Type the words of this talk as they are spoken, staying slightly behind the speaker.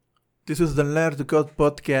This is the Learn to Code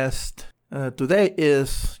podcast. Today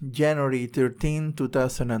is January 13,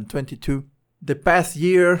 2022. The past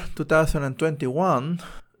year, 2021,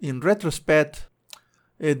 in retrospect,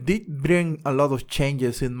 it did bring a lot of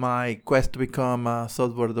changes in my quest to become a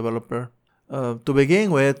software developer. To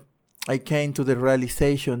begin with, I came to the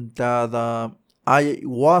realization that I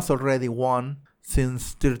was already one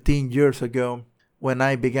since 13 years ago when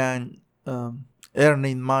I began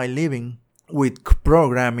earning my living with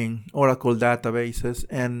programming Oracle databases,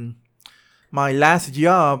 and my last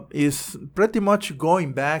job is pretty much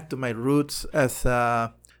going back to my roots as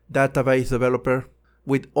a database developer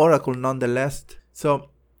with Oracle nonetheless. So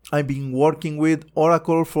I've been working with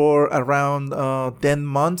Oracle for around 10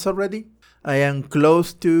 months already. I am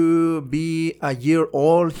close to be a year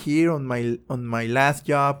old here on my last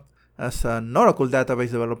job as an Oracle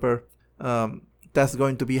database developer. That's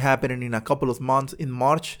going to be happening in a couple of months, in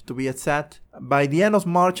March to be exact. By the end of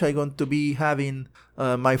March, I'm going to be having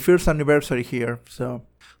my first anniversary here. So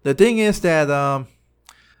the thing is that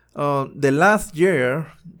the last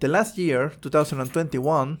year,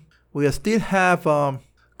 2021, we still have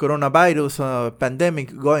coronavirus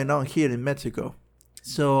pandemic going on here in Mexico.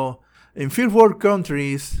 So in first world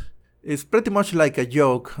countries, it's pretty much like a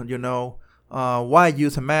joke, why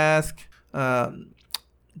use a mask?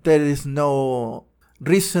 There is no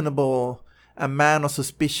reasonable amount of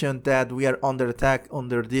suspicion that we are under attack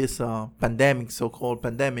under this pandemic, so-called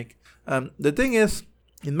pandemic. The thing is,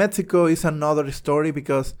 in Mexico is another story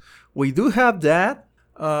because we do have that.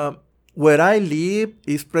 Where I live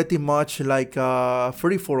is pretty much like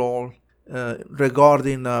free for all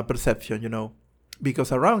regarding perception,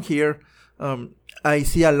 because around here I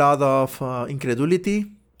see a lot of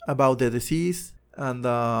incredulity about the disease, and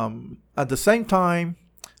at the same time,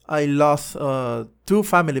 I lost 2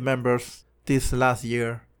 family members this last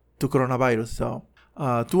year to coronavirus. So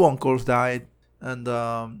 2 uncles died, and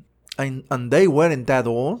they weren't that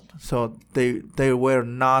old. So they were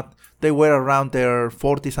around their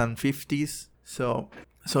 40s and 50s. So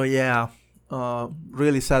yeah,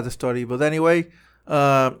 really sad story. But anyway,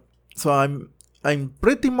 so I'm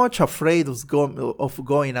pretty much afraid of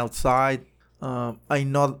going outside.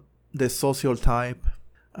 I'm not the social type.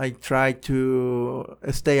 I try to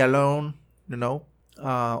stay alone,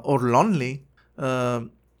 or lonely,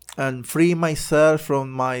 and free myself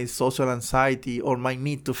from my social anxiety or my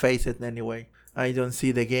need to face it anyway. I don't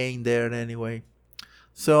see the gain there anyway.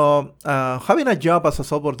 So having a job as a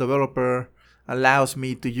software developer allows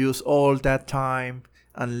me to use all that time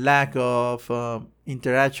and lack of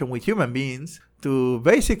interaction with human beings to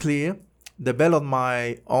basically develop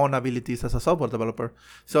my own abilities as a software developer.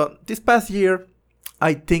 So this past year,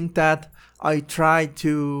 I think that I tried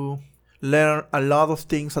to learn a lot of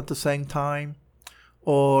things at the same time,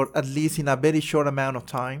 or at least in a very short amount of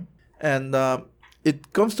time. And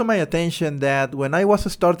it comes to my attention that when I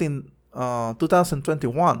was starting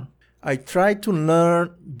 2021, I tried to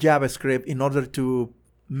learn JavaScript in order to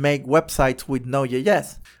make websites with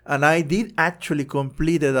Node.js. And I did actually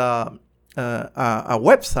complete a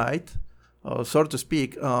website, so to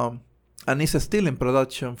speak, and it's still in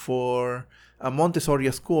production for a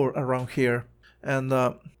Montessori school around here. And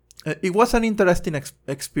it was an interesting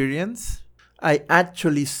experience. I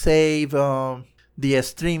actually saved the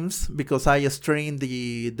streams because I streamed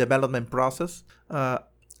the development process.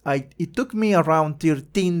 It took me around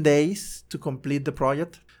 13 days to complete the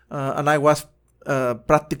project. And I was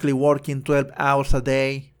practically working 12 hours a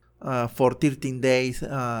day for 13 days.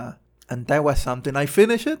 And that was something. I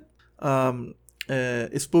finished it.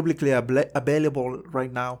 It's publicly available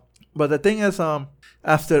right now. But the thing is,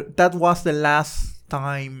 after that was the last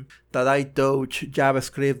time that I touched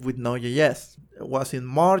JavaScript with Node.js. It was in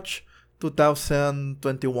March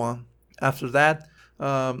 2021. After that,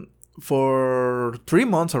 for 3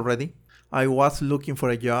 months already, I was looking for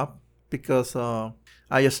a job because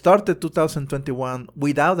I started 2021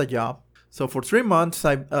 without a job. So for 3 months,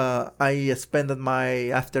 I spent my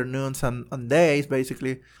afternoons and days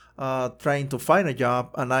basically trying to find a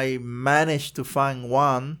job, and I managed to find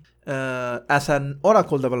one as an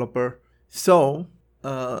Oracle developer. So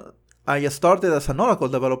I started as an Oracle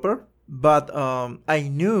developer, but I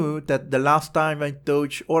knew that the last time I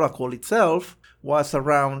touched Oracle itself was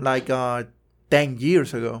around like 10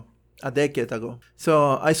 years ago, a decade ago.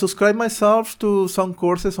 So I subscribed myself to some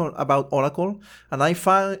courses about Oracle, and I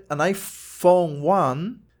found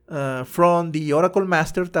one from the Oracle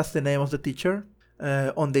Master. That's the name of the teacher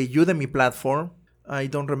on the Udemy platform. I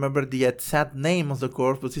don't remember the exact name of the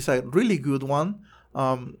course, but it's a really good one.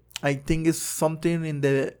 I think it's something in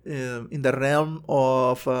the realm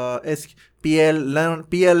of learn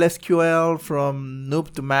PLSQL from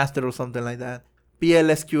noob to master or something like that.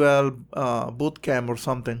 PLSQL bootcamp or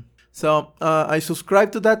something. So I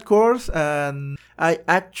subscribed to that course, and I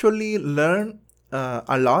actually learned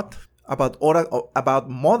a lot about about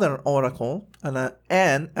modern Oracle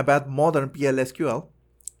and about modern PLSQL,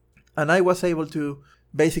 and I was able to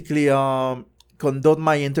basically conduct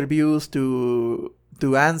my interviews to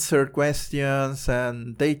answer questions,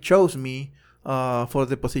 and they chose me for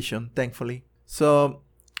the position, thankfully. So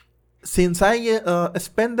since I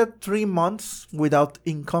spent the 3 months without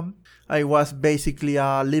income, I was basically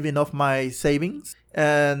living off my savings,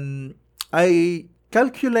 and I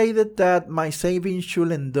calculated that my savings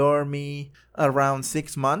should endure me around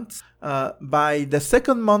 6 months. By the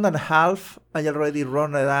second month and a half, I already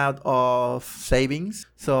run out of savings,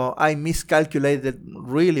 so I miscalculated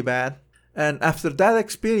really bad. And after that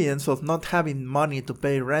experience of not having money to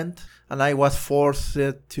pay rent, and I was forced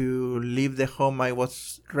to leave the home I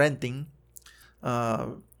was renting,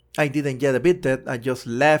 I didn't get evicted. I just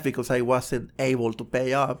left because I wasn't able to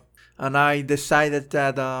pay up. And I decided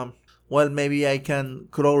that, well, maybe I can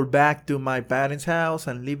crawl back to my parents' house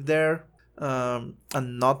and live there and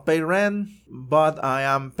not pay rent, but I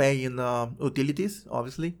am paying utilities,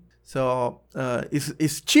 obviously. So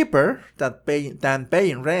it's cheaper than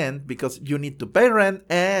paying rent, because you need to pay rent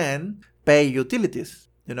and pay utilities,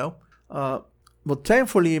 you know. But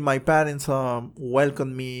thankfully, my parents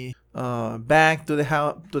welcomed me back to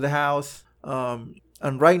the house,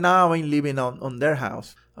 and right now I'm living on their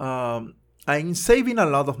house. I'm saving a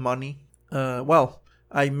lot of money. Well,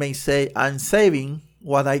 I may say I'm saving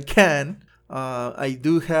what I can. I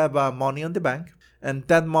do have money on the bank, and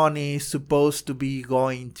that money is supposed to be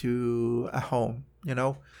going to a home, you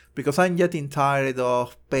know, because I'm getting tired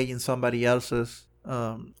of paying somebody else's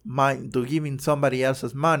giving somebody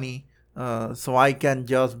else's money, so I can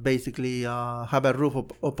just basically have a roof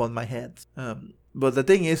upon my head. But the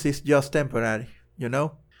thing is, it's just temporary, you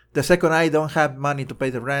know. The second I don't have money to pay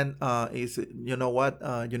the rent, is, you know what,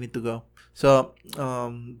 you need to go. So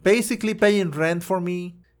basically, paying rent for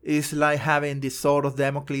me is like having this sword of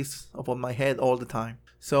Damocles upon my head all the time.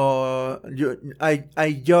 So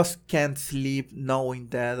I just can't sleep knowing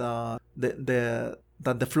that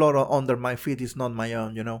the floor under my feet is not my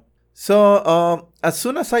own, you know. So as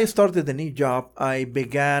soon as I started the new job, I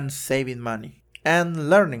began saving money and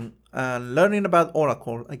learning about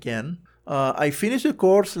Oracle again. I finished the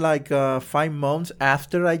course like 5 months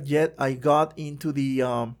after I got into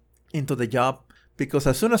the job, because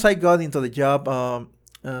as soon as I got into the job,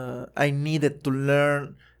 I needed to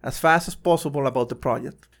learn as fast as possible about the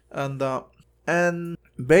project, and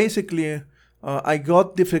basically I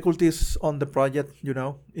got difficulties on the project. You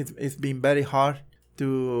know, it's been very hard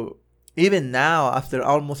to, even now after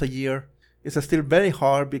almost a year, it's still very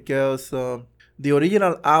hard because the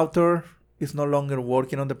original author is no longer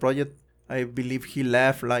working on the project. I believe he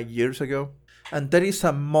left like years ago, and there is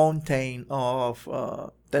a mountain of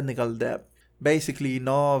technical debt. Basically,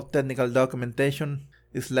 no technical documentation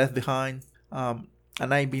is left behind, and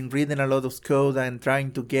I've been reading a lot of code and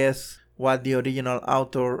trying to guess what the original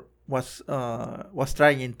author was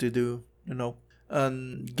trying to do, you know.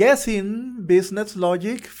 And guessing business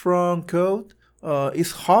logic from code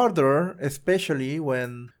is harder, especially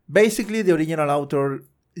when basically the original author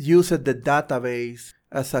used the database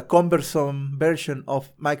as a cumbersome version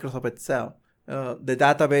of Microsoft Excel. The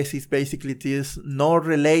database is basically this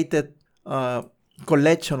non-related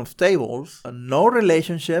collection of tables, no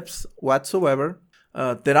relationships whatsoever.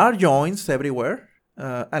 There are joins everywhere,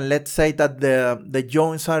 and let's say that the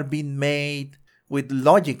joins are being made with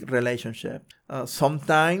logic relationship.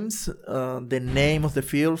 Sometimes the name of the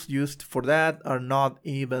fields used for that are not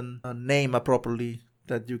even named properly,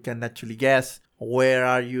 that you can actually guess where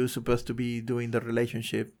are you supposed to be doing the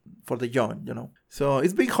relationship for the join, you know. So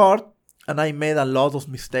it's been hard, and I made a lot of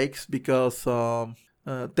mistakes because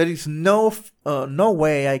there is no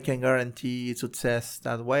way I can guarantee success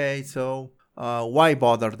that way. So why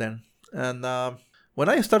bother then? And when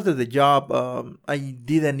I started the job, I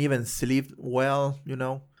didn't even sleep well, you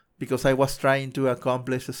know, because I was trying to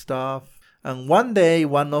accomplish stuff. And one day,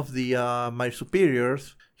 one of the my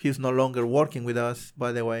superiors, he's no longer working with us,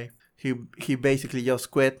 by the way. He basically just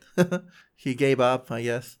quit. He gave up, I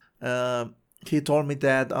guess. He told me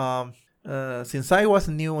that since I was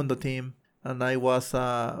new on the team and I was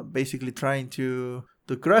basically trying to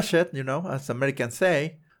crush it, you know, as Americans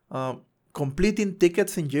say, completing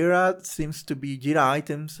tickets in Jira Jira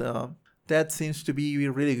items. That seems to be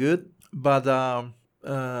really good. But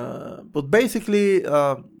basically,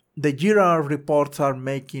 the Jira reports are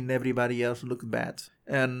making everybody else look bad.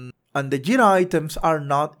 And the Jira items are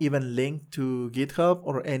not even linked to GitHub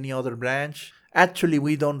or any other branch. Actually,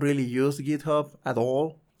 we don't really use GitHub at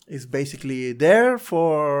all. It's basically there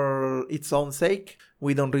for its own sake.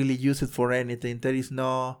 We don't really use it for anything. There is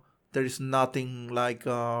nothing like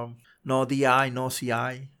no DI, no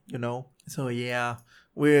CI, So yeah,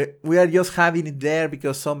 we are just having it there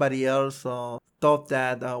because somebody else thought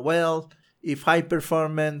that if high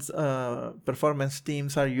performance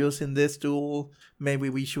teams are using this tool, maybe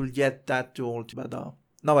we should get that tool. But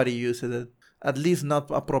nobody uses it, at least not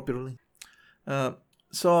appropriately. And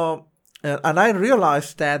I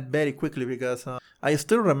realized that very quickly because I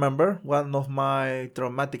still remember one of my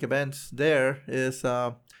traumatic events there is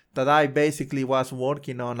that I basically was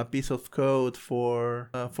working on a piece of code for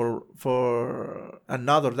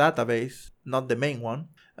another database, not the main one.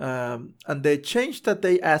 And the change that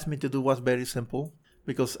they asked me to do was very simple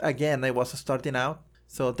because, again, I was starting out.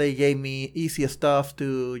 So they gave me easy stuff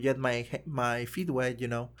to get my feet wet,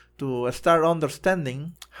 to start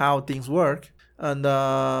understanding how things work. And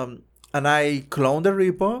I cloned the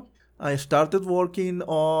repo. I started working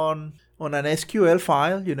on an SQL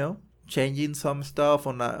file, changing some stuff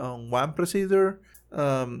on one procedure.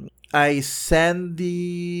 I sent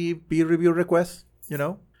the peer review request,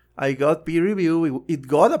 I got peer review, it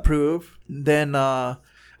got approved. Then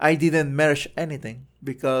I didn't merge anything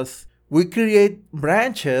because we create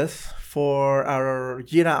branches for our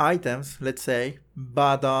Jira items, let's say,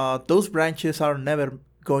 but those branches are never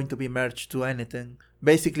going to be merged to anything.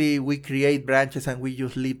 Basically, we create branches and we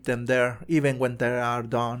just leave them there even when they are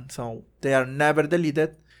done. So they are never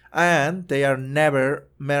deleted and they are never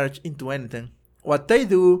merged into anything. What they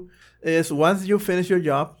do is once you finish your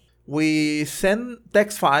job, we send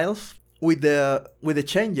text files with the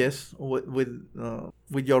changes, with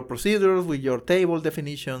your procedures, with your table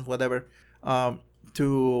definitions, whatever,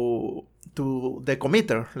 to the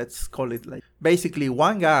committer. Let's call it like. Basically,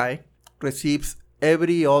 one guy receives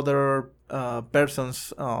every other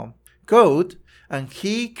person's code, and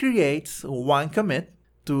he creates one commit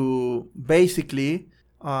to basically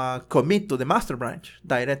commit to the master branch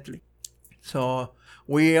directly. So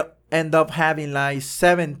we end up having like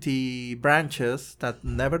 70 branches that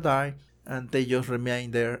never die, and they just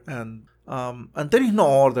remain there. And there is no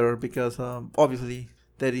order because obviously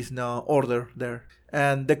there is no order there.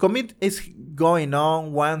 And the commit is going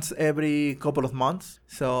on once every couple of months.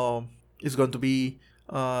 So it's going to be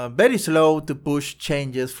very slow to push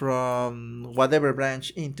changes from whatever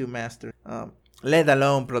branch into master, let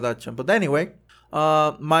alone production. But anyway,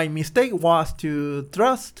 my mistake was to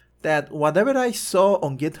trust that whatever I saw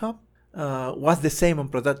on GitHub was the same on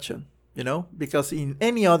production, because in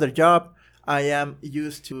any other job, I am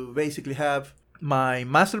used to basically have my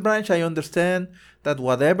master branch. I understand that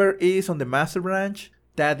whatever is on the master branch,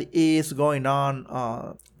 that is going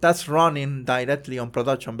on, that's running directly on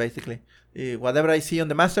production, basically. Whatever I see on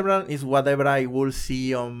the master branch is whatever I will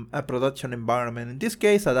see on a production environment. In this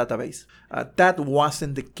case, a database. That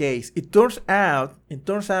wasn't the case. It turns out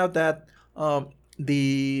that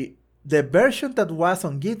the version that was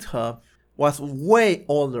on GitHub was way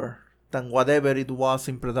older than whatever it was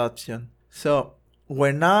in production. So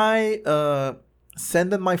when I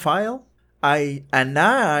sent my file, I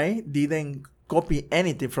didn't copy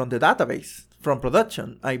anything from the database from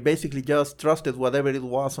production. I basically just trusted whatever it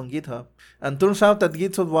was on GitHub. And turns out that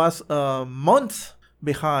GitHub was months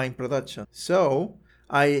behind production. So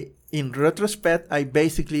in retrospect, I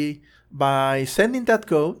basically, by sending that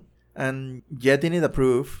code and getting it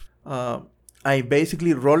approved, I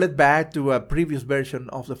basically roll it back to a previous version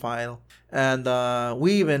of the file. And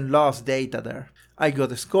we even lost data there. I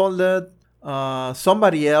got scolded.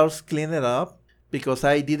 Somebody else cleaned it up because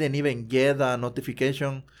I didn't even get a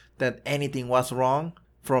notification that anything was wrong.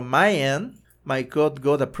 From my end, my code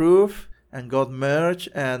got approved and got merged,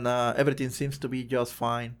 and everything seems to be just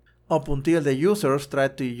fine up until the users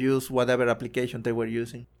tried to use whatever application they were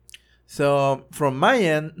using. So from my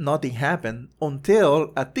end, nothing happened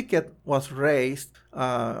until a ticket was raised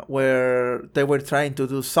where they were trying to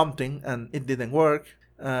do something and it didn't work.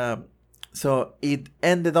 So it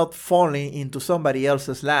ended up falling into somebody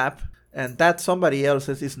else's lap, and that somebody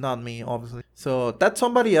else's is not me, obviously. So that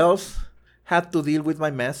somebody else had to deal with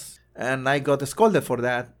my mess, and I got scolded for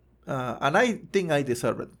that. And I think I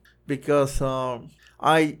deserve it because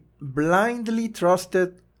I blindly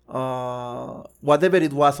trusted whatever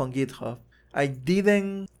it was on GitHub. I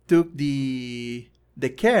didn't took the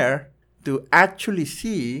care to actually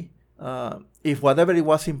see if whatever it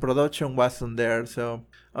was in production wasn't there. So,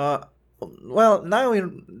 well, now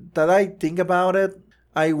that I think about it,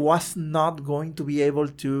 I was not going to be able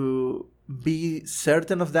to be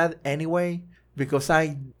certain of that anyway, because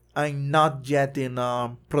I'm not yet in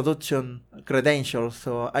production credentials,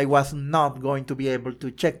 so I was not going to be able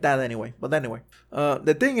to check that anyway. But anyway,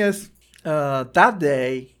 the thing is, that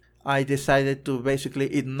day I decided to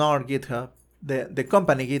basically ignore GitHub. The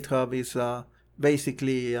company GitHub is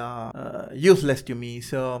basically useless to me,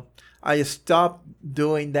 so I stopped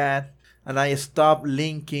doing that, and I stopped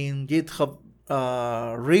linking GitHub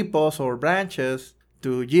repos or branches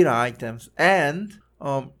to Jira items. And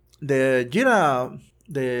the Jira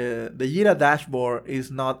the Jira dashboard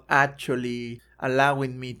is not actually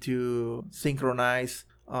allowing me to synchronize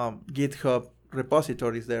GitHub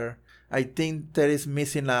repositories there. I think there is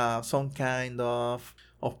missing some kind of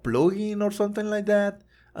plugin or something like that.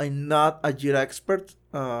 I'm not a Jira expert,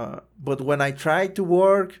 but when I try to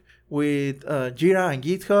work with Jira and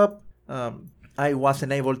GitHub, I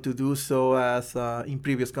wasn't able to do so as in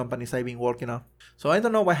previous companies I've been working on. So I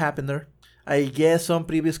don't know what happened there. I guess some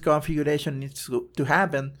previous configuration needs to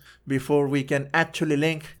happen before we can actually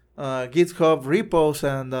link GitHub repos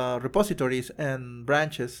and repositories and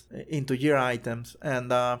branches into Jira items.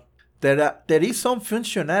 And there is some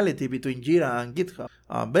functionality between Jira and GitHub,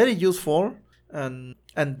 very useful, and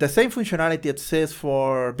the same functionality exists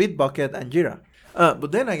for Bitbucket and Jira.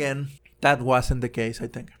 But then again, that wasn't the case, I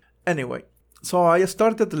think. Anyway, so I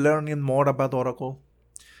started learning more about Oracle,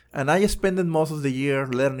 and I spent most of the year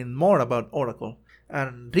learning more about Oracle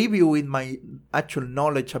and reviewing my actual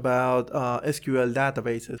knowledge about SQL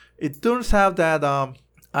databases. It turns out that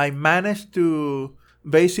I managed to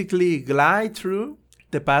basically glide through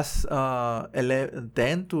the past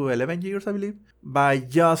 10 to 11 years, I believe, by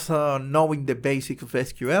just knowing the basics of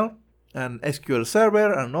SQL and SQL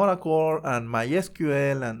Server and Oracle and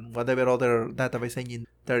MySQL and whatever other database engine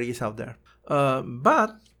there is out there.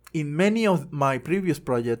 But in many of my previous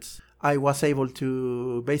projects, I was able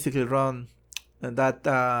to basically run that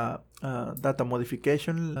data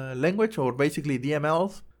modification language, or basically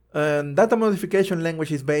DMLs. And data modification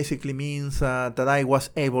language is basically means that I was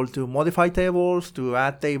able to modify tables, to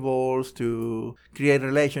add tables, to create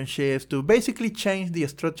relationships, to basically change the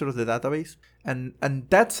structure of the database. And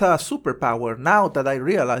that's a superpower now that I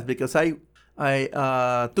realize, because I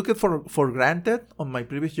took it for granted on my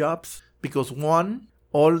previous jobs, because one,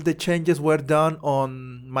 all the changes were done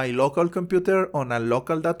on my local computer on a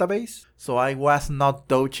local database, so I was not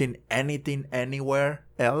touching anything anywhere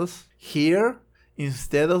else. Here,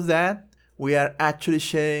 instead of that, we are actually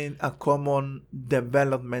sharing a common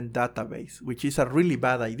development database, which is a really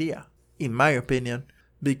bad idea, in my opinion,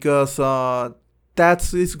 because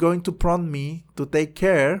that is going to prompt me to take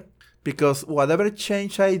care, because whatever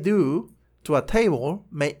change I do to a table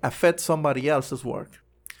may affect somebody else's work.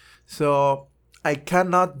 So I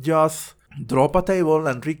cannot just drop a table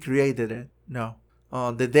and recreate it. No.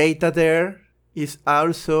 The data there is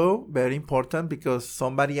also very important because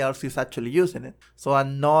somebody else is actually using it. So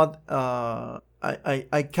I'm not,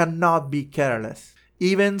 I cannot be careless.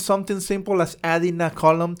 Even something simple as adding a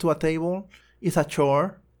column to a table is a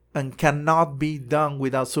chore and cannot be done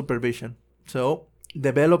without supervision. So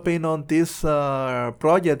developing on this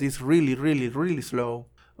project is really, really, really slow.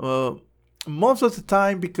 Most of the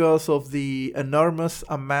time because of the enormous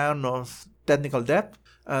amount of technical debt,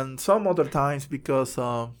 and some other times because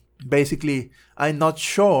basically I'm not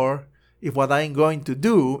sure if what I'm going to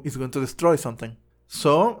do is going to destroy something.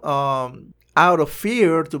 So out of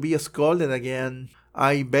fear to be scolded again,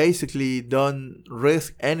 I basically don't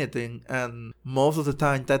risk anything, and most of the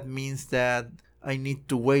time that means that I need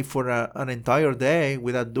to wait for an entire day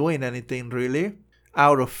without doing anything really,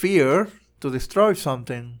 out of fear to destroy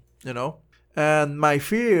something, you know. And my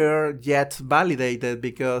fear gets validated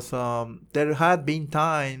because there had been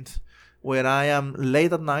times where I am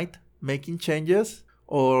late at night making changes,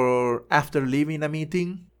 or after leaving a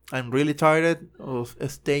meeting, I'm really tired of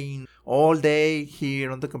staying all day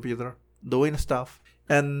here on the computer doing stuff.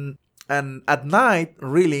 And at night,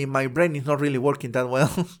 really, my brain is not really working that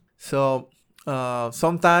well. So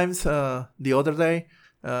sometimes the other day,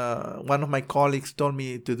 one of my colleagues told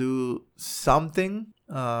me to do something,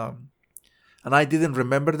 and I didn't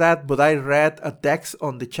remember that, but I read a text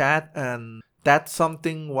on the chat and that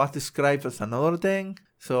something was described as another thing,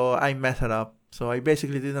 so I messed it up. So I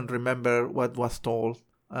basically didn't remember what was told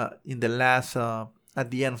in the last,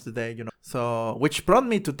 at the end of the day, you know. So, which prompted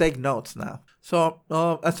me to take notes now. So,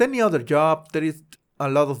 as any other job, there is a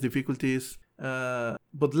lot of difficulties,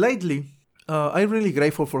 but lately, I'm really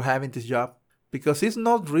grateful for having this job, because it's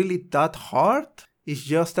not really that hard. It's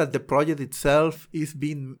just that the project itself is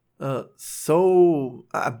being so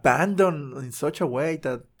abandoned in such a way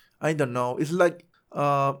that, I don't know, it's like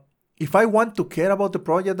if I want to care about the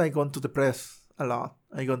project, I'm going to depress a lot.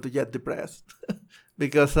 I'm going to get depressed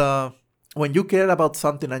because when you care about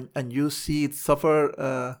something and you see it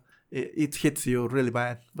suffer, it hits you really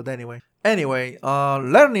bad. But anyway,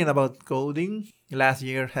 learning about coding last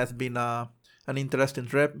year has been an interesting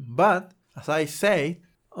trip. But as I say,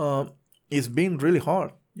 it's been really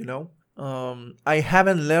hard. I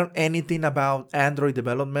haven't learned anything about Android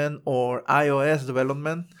development or iOS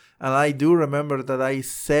development. And I do remember that I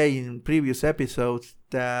say in previous episodes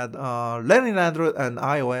that learning Android and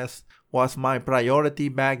iOS was my priority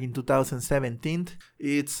back in 2017.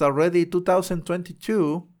 It's already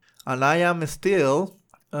 2022, and I am still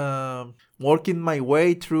working my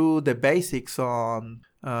way through the basics on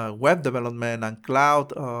web development and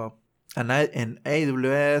cloud and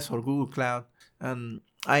AWS or Google Cloud. And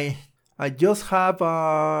I just have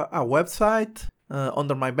a website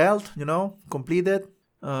under my belt, completed.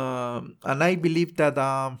 And I believe that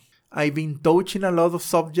I've been touching a lot of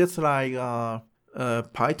subjects like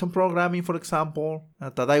Python programming, for example,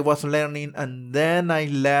 that I was learning, and then I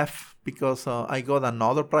left because I got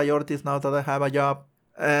another priorities now that I have a job.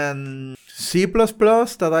 And C++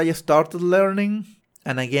 that I started learning,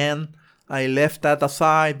 and again I left that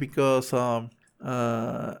aside because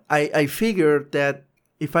I figured that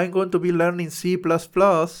if I'm going to be learning C++,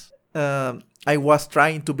 I was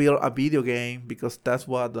trying to build a video game because that's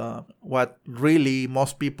what really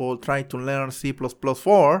most people try to learn C++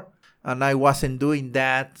 for, and I wasn't doing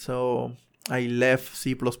that, so I left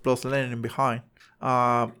C++ learning behind.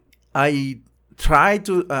 I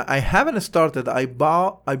haven't started. I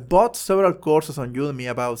bought several courses on Udemy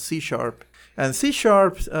about C#, and C#.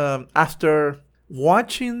 After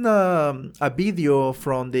watching a video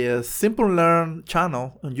from the Simple Learn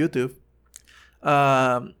channel on YouTube,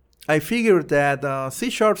 I figured that C#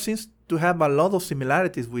 seems to have a lot of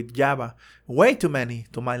similarities with Java. Way too many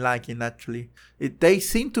to my liking, actually. They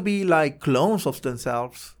seem to be like clones of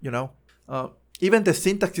themselves, Even the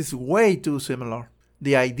syntax is way too similar.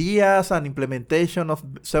 The ideas and implementation of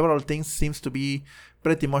several things seems to be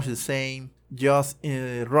pretty much the same, just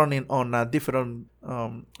running on a different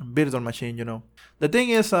virtual machine, The thing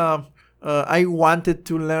is, I wanted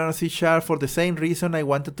to learn C# for the same reason I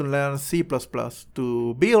wanted to learn C++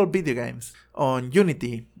 to build video games on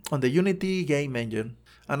Unity, on the Unity game engine.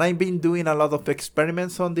 And I've been doing a lot of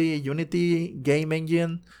experiments on the Unity game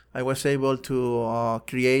engine. I was able to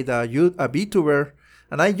create a VTuber,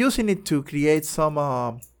 and I'm using it to create some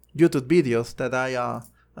YouTube videos that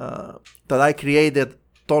I created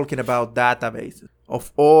talking about databases.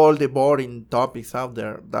 Of all the boring topics out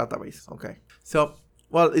there, database. Okay, so.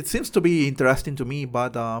 Well, it seems to be interesting to me,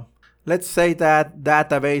 but let's say that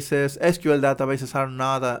SQL databases are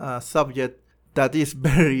not a subject that is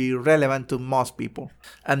very relevant to most people.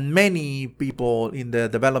 And many people in the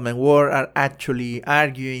development world are actually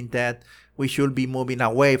arguing that we should be moving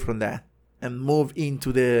away from that and move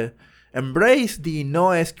into embrace the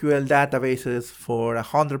NoSQL databases for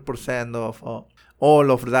 100% of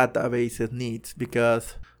all of databases needs.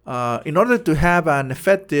 Because in order to have an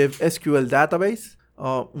effective SQL database,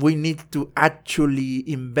 we need to actually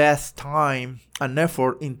invest time and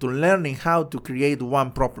effort into learning how to create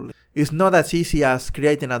one properly. It's not as easy as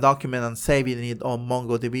creating a document and saving it on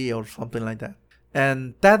MongoDB or something like that.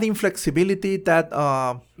 And that inflexibility, that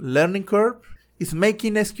learning curve, is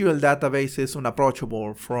making SQL databases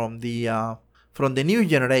unapproachable from the new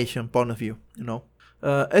generation point of view.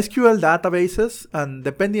 SQL databases, and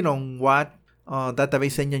depending on what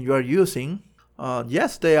database engine you are using,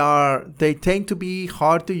 yes, they tend to be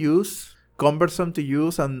hard to use, cumbersome to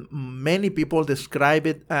use, and many people describe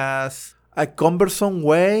it as a cumbersome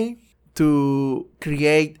way to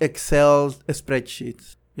create Excel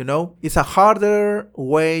spreadsheets. It's a harder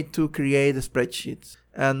way to create spreadsheets.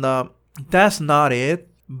 And that's not it,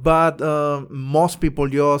 but most people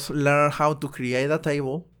just learn how to create a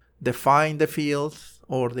table, define the fields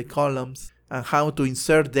or the columns, and how to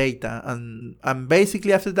insert data, and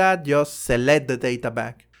basically after that just select the data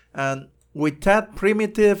back. And with that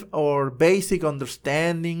primitive or basic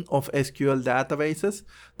understanding of SQL databases,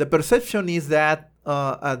 the perception is that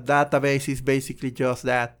a database is basically just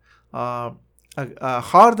that, a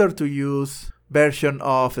harder to use version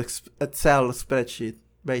of Excel spreadsheet,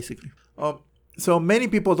 basically. So many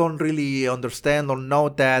people don't really understand or know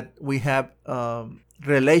that we have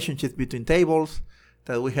relationships between tables,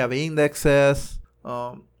 that we have indexes,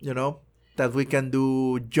 that we can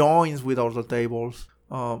do joins with other tables.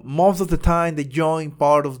 Most of the time, the join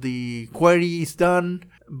part of the query is done,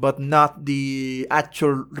 but not the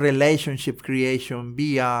actual relationship creation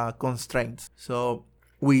via constraints. So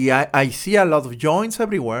I see a lot of joins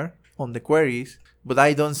everywhere on the queries, but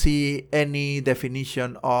I don't see any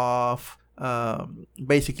definition of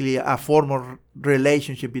basically a formal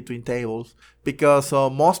relationship between tables, because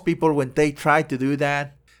most people, when they try to do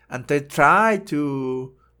that and they try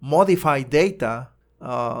to modify data,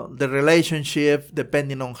 the relationship,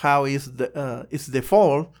 depending on how is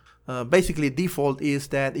default, basically default is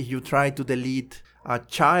that if you try to delete a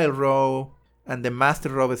child row and the master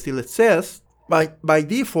row still exists, by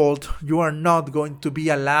default you are not going to be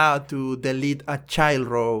allowed to delete a child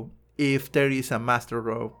row if there is a master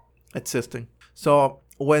row existing. So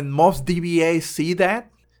when most DBAs see that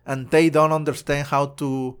and they don't understand how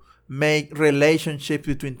to make relationships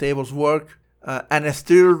between tables work, and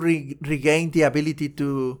still regain the ability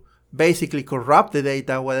to basically corrupt the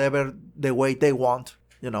data whatever the way they want,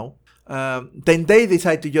 then they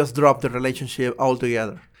decide to just drop the relationship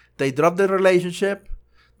altogether. They drop the relationship,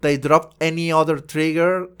 they drop any other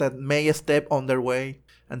trigger that may step on their way,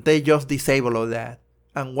 and they just disable all that.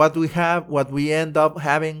 And what we end up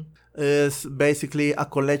having is basically a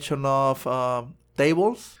collection of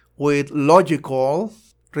tables with logical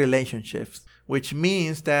relationships, which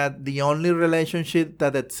means that the only relationship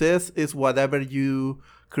that exists is whatever you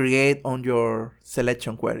create on your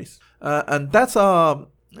selection queries. And that's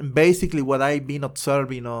basically what I've been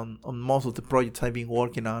observing on most of the projects I've been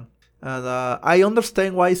working on. And I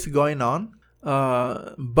understand why it's going on,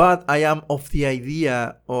 but I am of the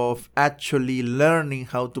idea of actually learning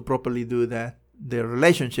how to properly do that. The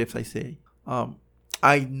relationships, I say.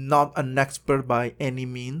 I'm not an expert by any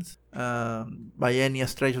means, by any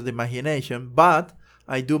stretch of the imagination, but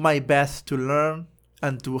I do my best to learn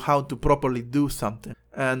and to how to properly do something.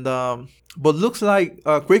 And but looks like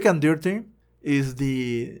Quick and Dirty is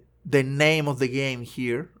the name of the game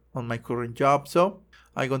here on my current job, so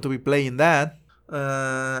I'm going to be playing that.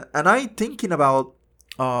 And I'm thinking about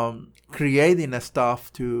creating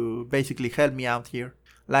stuff to basically help me out here.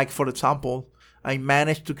 Like, for example, I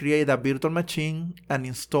managed to create a virtual machine and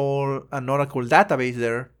install an Oracle database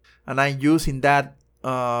there. And I'm using that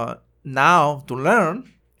now to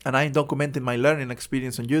learn. And I'm documenting my learning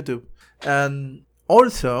experience on YouTube. And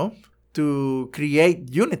also to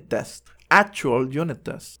create unit tests, actual unit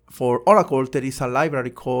tests. For Oracle, there is a library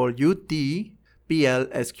called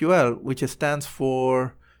UTPLSQL, which stands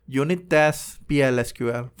for Unit Tests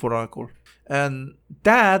PLSQL for Oracle. And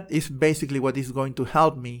that is basically what is going to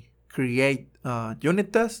help me create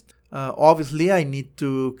unit tests. Obviously, I need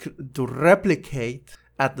to replicate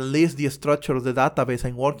at least the structure of the database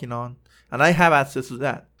I'm working on, and I have access to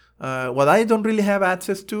that. What I don't really have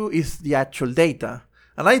access to is the actual data,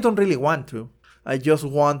 and I don't really want to. I just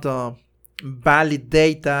want valid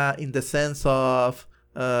data in the sense of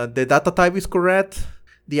the data type is correct,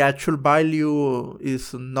 the actual value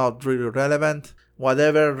is not really relevant.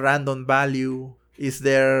 Whatever random value is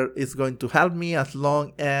there is going to help me as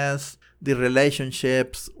long as the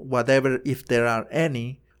relationships, whatever, if there are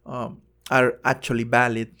any, are actually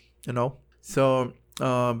valid, So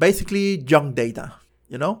basically junk data,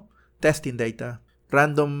 testing data,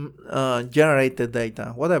 random generated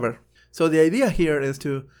data, whatever. So the idea here is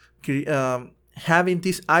to having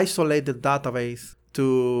this isolated database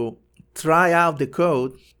to try out the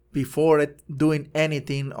code before doing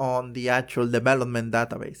anything on the actual development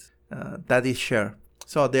database that is shared.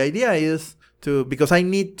 So the idea is because I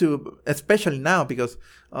need to, especially now, because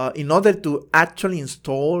in order to actually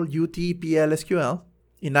install UTPLSQL,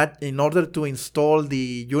 in order to install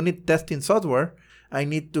the unit testing software, I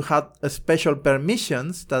need to have special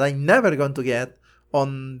permissions that I'm never going to get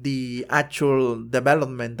on the actual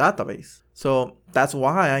development database. So that's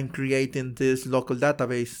why I'm creating this local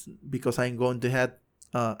database, because I'm going to have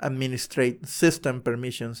administrate system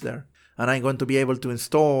permissions there. And I'm going to be able to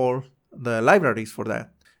install the libraries for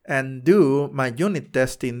that and do my unit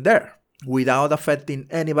testing there without affecting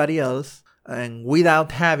anybody else and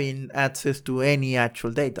without having access to any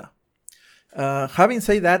actual data. Having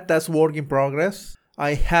said that, that's work in progress.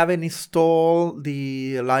 I haven't installed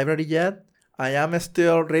the library yet. I am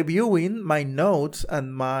still reviewing my notes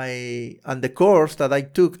and the course that I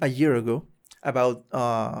took a year ago about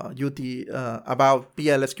about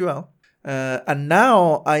PLSQL. And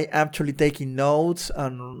now I actually taking notes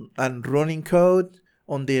and running code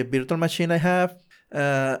on the virtual machine I have.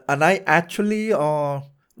 And I actually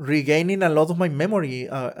regaining a lot of my memory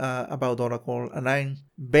about Oracle. And I'm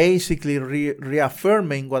basically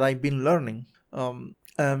reaffirming what I've been learning.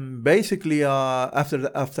 And basically,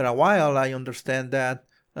 after a while, I understand that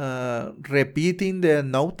repeating the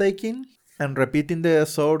note-taking and repeating the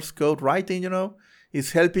source code writing,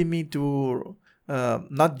 is helping me to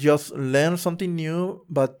not just learn something new,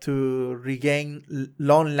 but to regain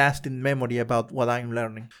long-lasting memory about what I'm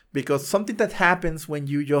learning. Because something that happens when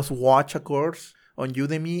you just watch a course on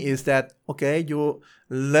Udemy is that, okay, you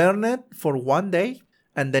learn it for one day,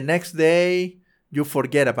 and the next day you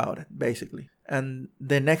forget about it, basically. And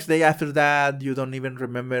the next day after that, you don't even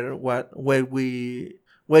remember where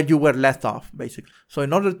you were left off, basically. So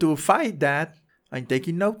in order to fight that, I'm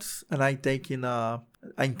taking notes, and I'm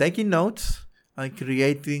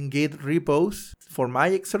creating Git repos for my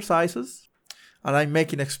exercises, and I'm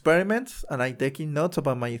making experiments, and I'm taking notes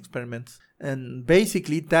about my experiments. And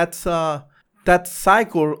basically, that's that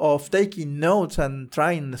cycle of taking notes and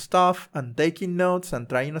trying stuff, and taking notes and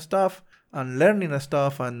trying stuff, and learning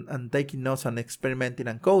stuff, and taking notes and experimenting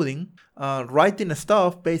and coding. Writing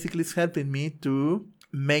stuff basically is helping me to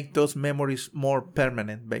make those memories more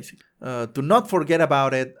permanent, basically. To not forget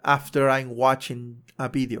about it after I'm watching a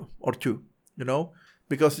video or two,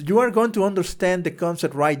 because you are going to understand the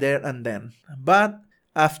concept right there and then. But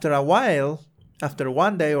after a while, after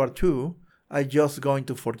one day or two, I'm just going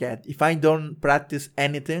to forget. If I don't practice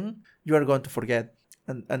anything, you are going to forget.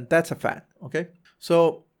 And that's a fact, okay?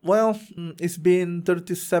 So, well, it's been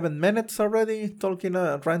 37 minutes already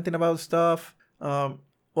ranting about stuff.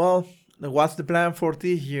 Well, what's the plan for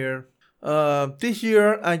this year? This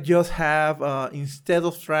year, I just have, instead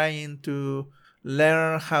of trying to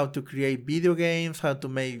learn how to create video games, how to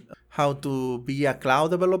be a cloud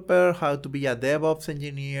developer, how to be a DevOps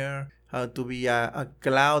engineer, how to be a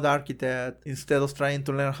cloud architect, instead of trying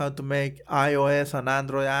to learn how to make iOS and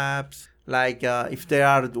Android apps, like if they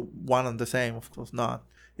are one and the same, of course not.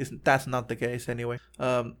 That's not the case anyway.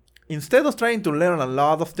 Instead of trying to learn a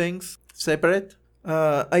lot of things separate,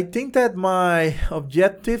 I think that my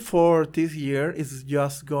objective for this year is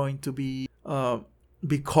just going to be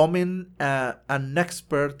becoming an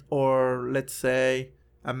expert, or let's say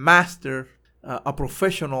a master, a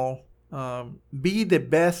professional, be the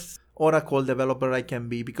best Oracle developer I can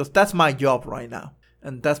be, because that's my job right now,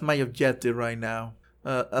 and that's my objective right now.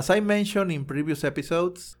 As I mentioned in previous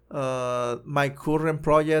episodes, my current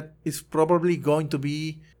project is probably going to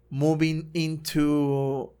be moving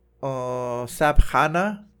into SAP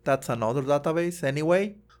HANA. That's another database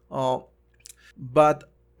anyway. But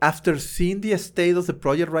after seeing the state of the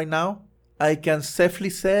project right now, I can certainly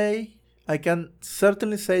say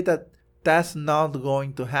that that's not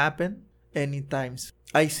going to happen anytime soon.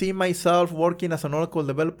 I see myself working as an Oracle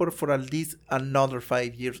developer for at least another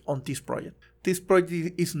 5 years on this project. This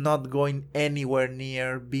project is not going anywhere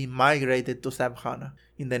near being migrated to SAP HANA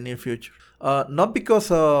in the near future. Not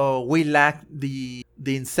because we lack the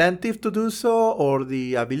incentive to do so or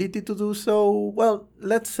the ability to do so. Well,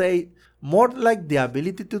 let's say more like the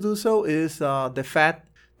ability to do so is the fact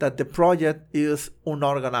that the project is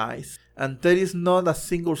unorganized, and there is not a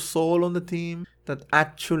single soul on the team that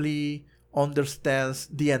actually understands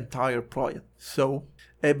the entire project. So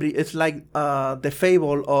it's like the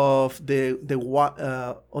fable of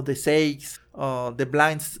the sage, the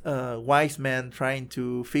blind wise man trying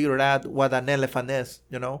to figure out what an elephant is.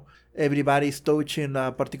 Everybody's touching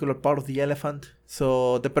a particular part of the elephant,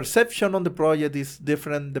 so the perception on the project is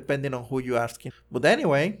different depending on who you're asking. But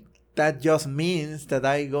anyway, that just means that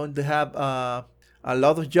I'm going to have a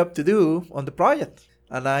lot of job to do on the project,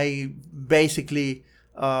 and I basically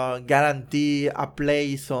guarantee a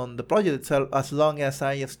place on the project itself as long as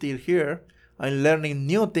I am still here. I'm learning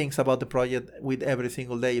new things about the project with every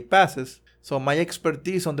single day it passes. So my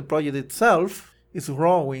expertise on the project itself is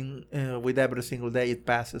growing with every single day it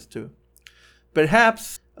passes too.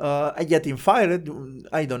 Perhaps I get fired.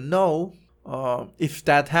 I don't know. If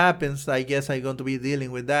that happens, I guess I'm going to be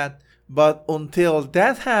dealing with that. But until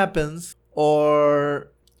that happens,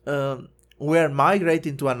 or we're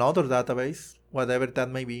migrating to another database, whatever that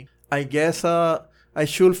may be, I guess I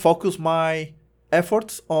should focus my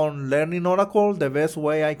efforts on learning Oracle the best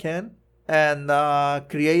way I can, and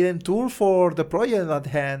creating tools for the project at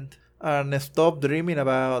hand, and stop dreaming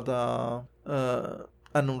about an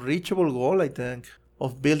unreachable goal, I think,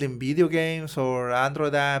 of building video games or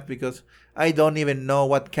Android app, because I don't even know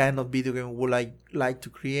what kind of video game would I like to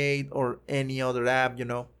create, or any other app,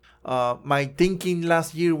 My thinking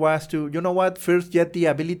last year was to, first get the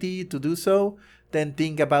ability to do so, then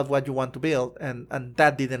think about what you want to build, and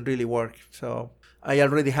that didn't really work. So I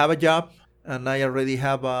already have a job, and I already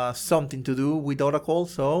have something to do with Oracle,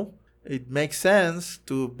 so it makes sense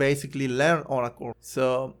to basically learn Oracle.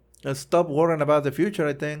 So I'll stop worrying about the future,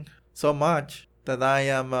 I think, so much that I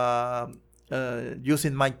am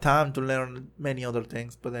using my time to learn many other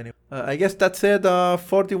things. But anyway, I guess that's it.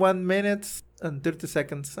 41 minutes and 30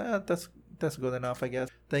 seconds. That's good enough, I guess.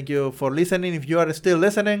 Thank you for listening if you are still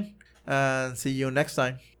listening, and see you next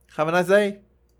time. Have a nice day.